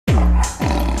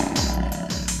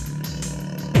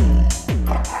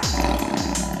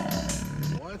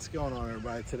going on,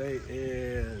 everybody? Today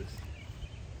is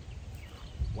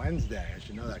Wednesday. I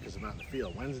should know that because I'm out in the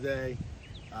field. Wednesday,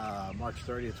 March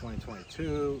 30th,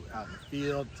 2022, out in the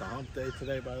field. It's a hump day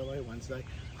today, by the way, Wednesday.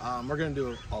 We're going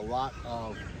to do a lot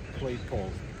of plate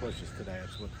pulls and pushes today.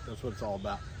 That's what it's all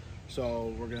about.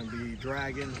 So we're going to be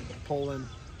dragging, pulling,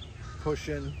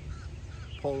 pushing,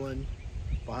 pulling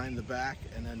behind the back,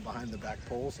 and then behind the back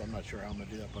pulls. I'm not sure how I'm going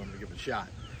to do that, but I'm going to give it a shot.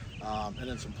 And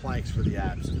then some planks for the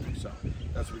abs. So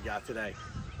that's what we got today.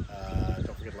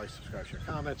 Don't forget to like, subscribe, share,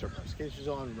 comments, turn notifications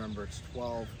on. Remember, it's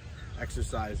 12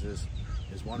 exercises.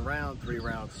 Is 1 round, 3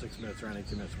 rounds, 6 minutes around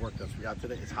 18 minutes work. That's what we got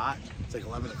today. It's hot. It's like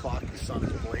 11 o'clock. The sun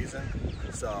is blazing.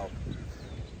 So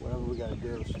whatever we got to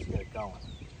do, let's just get it going.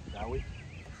 Shall we?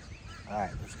 All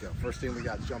right, let's go. First thing we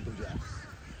got is jumping jacks.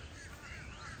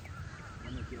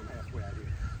 I'm going to get them halfway out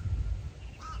here.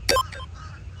 Jumping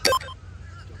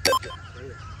jacks, right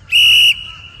here.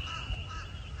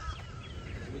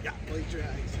 We got plate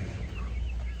drags.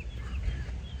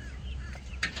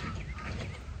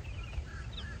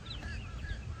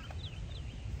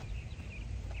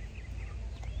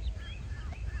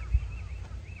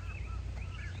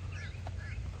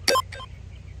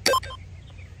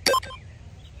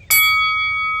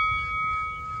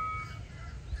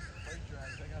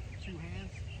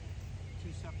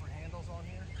 Separate handles on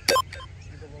here.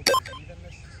 Give a little bit of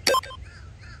evenness. And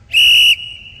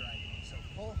dragging. So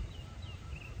pull,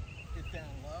 get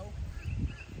down low,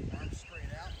 arms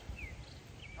straight out.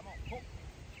 Come on, pull.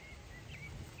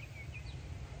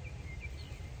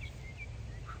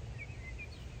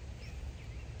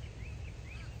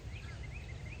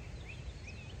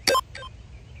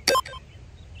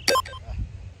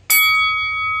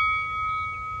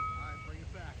 Alright, bring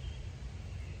it back.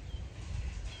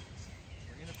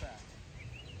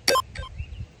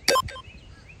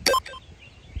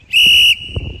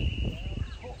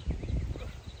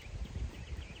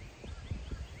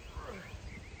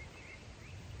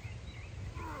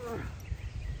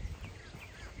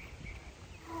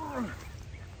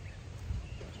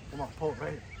 Come on, pull it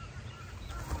right here.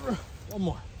 One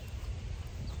more.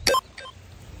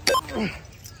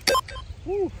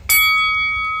 Woo.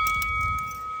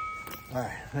 All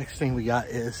right, next thing we got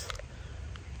is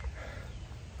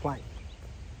plank.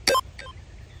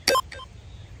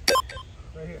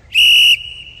 Right here.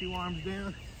 2 arms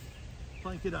down,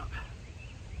 plank it up.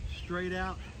 Straight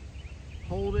out,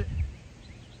 hold it,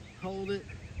 hold it,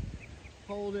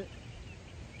 hold it.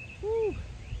 Woo.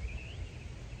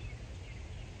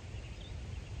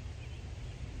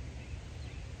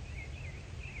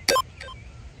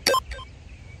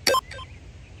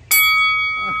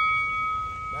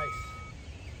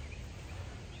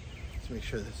 Make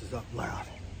sure this is up loud.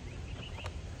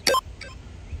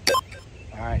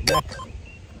 All right, next,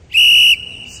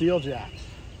 seal jacks.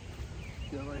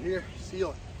 Get right here,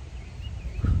 seal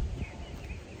it.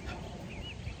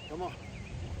 Come on,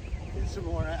 get some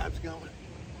more abs going.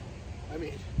 I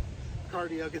mean,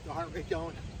 cardio, get the heart rate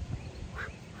going.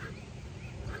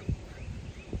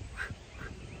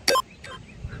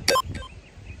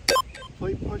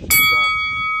 Plate pushes, so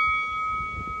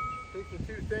take the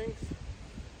 2 things.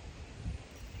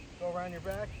 Go around your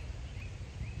back.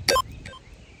 Go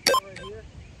right here.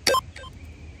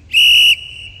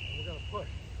 And we're gonna push.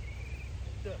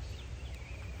 Like this.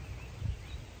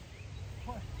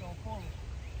 Push, don't pull.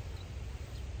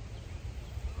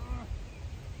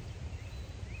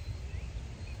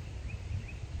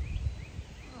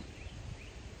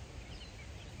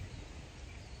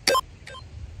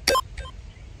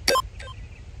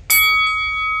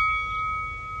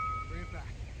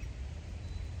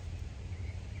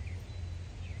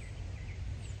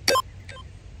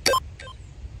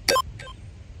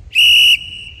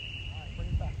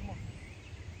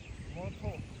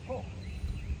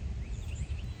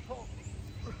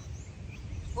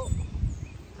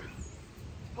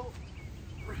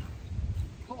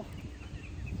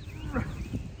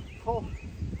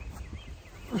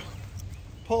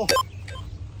 Pull.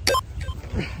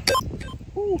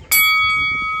 Woo.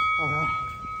 All right.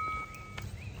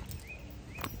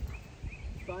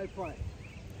 Side plank.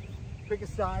 Pick a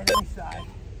side, any side.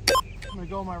 I'm gonna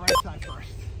go on my right side first.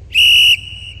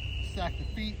 Stack the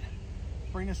feet.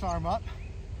 Bring this arm up.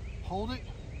 Hold it.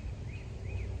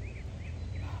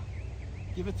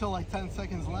 Give it till like 10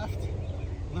 seconds left.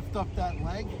 Lift up that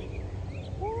leg.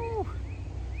 Woo.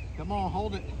 Come on,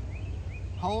 hold it.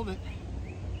 Hold it.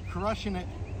 Crushing it.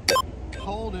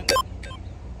 Hold it.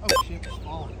 Oh shit, it's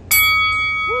falling.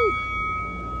 Woo.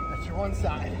 That's your one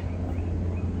side.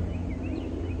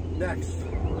 Next,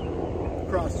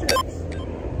 cross jacks.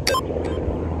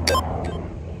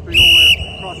 Big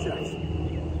old cross jacks.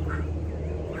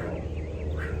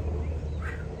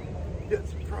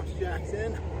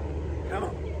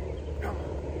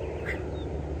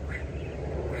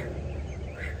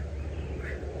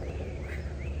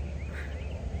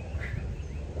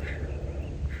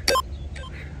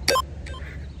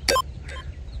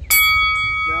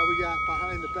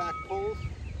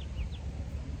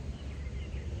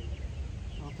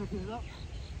 up.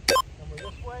 And we're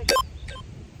this way.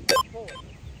 Pull.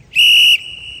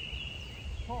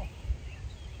 Pull.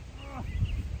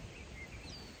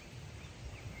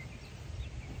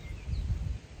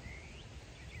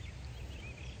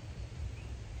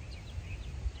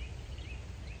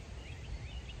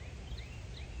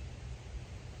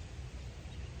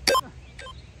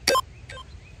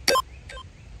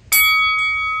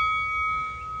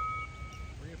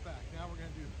 Bring it back. Now we're going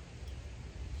to do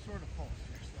sort of pulse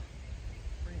here. So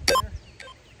bring it here.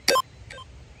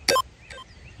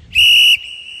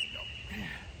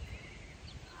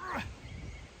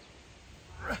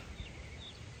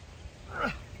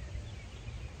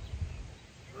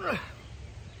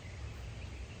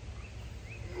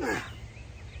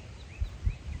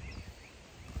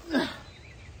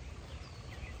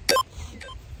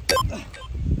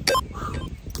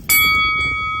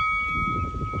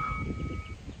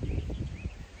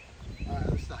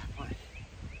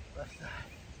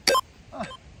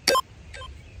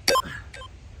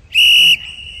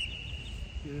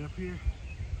 Get it up here,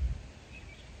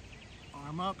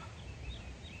 arm up,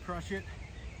 crush it,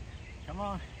 come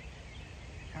on,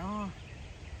 come on.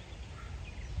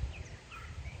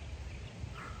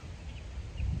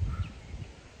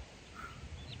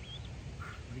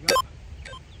 Leg up.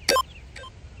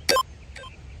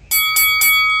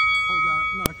 Hold that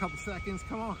another couple seconds,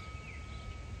 come on.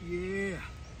 Yeah.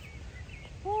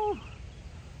 Woo.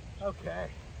 Okay,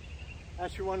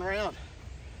 that's your one round.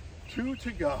 2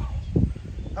 to go.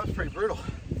 That was pretty brutal.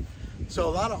 So a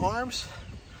lot of arms,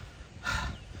 a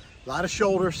lot of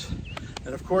shoulders,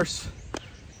 and of course,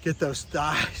 get those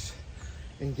thighs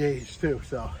engaged too.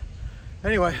 So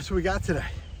anyway, that's what we got today.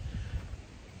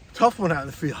 Tough one out in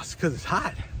the field because it's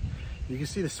hot. You can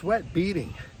see the sweat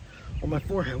beading on my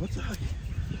forehead. What's the heck?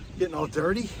 Getting all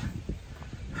dirty.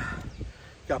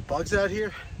 Got bugs out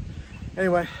here.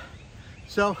 Anyway,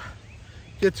 so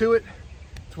get to it.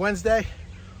 It's Wednesday.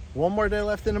 One more day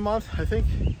left in the month, I think,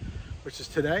 which is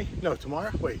today. No,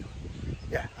 tomorrow? Wait.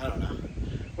 Yeah, I don't know.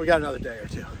 We got another day or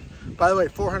two. By the way,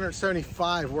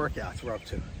 475 workouts we're up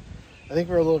to. I think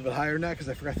we're a little bit higher than that because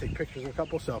I forgot to take pictures of a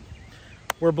couple, so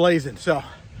we're blazing. So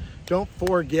don't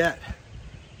forget,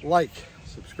 like,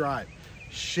 subscribe,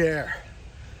 share,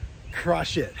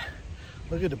 crush it.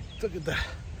 Look at the,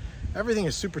 everything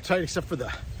is super tight except for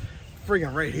the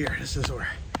friggin' right here. This is where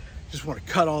I just want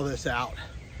to cut all this out.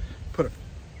 Put a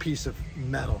piece of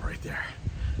metal right there.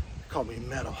 Call me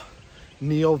Metal.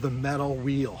 Neil the Metal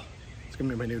Wheel. It's gonna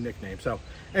be my new nickname. So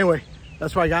anyway,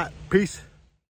 that's what I got. Peace.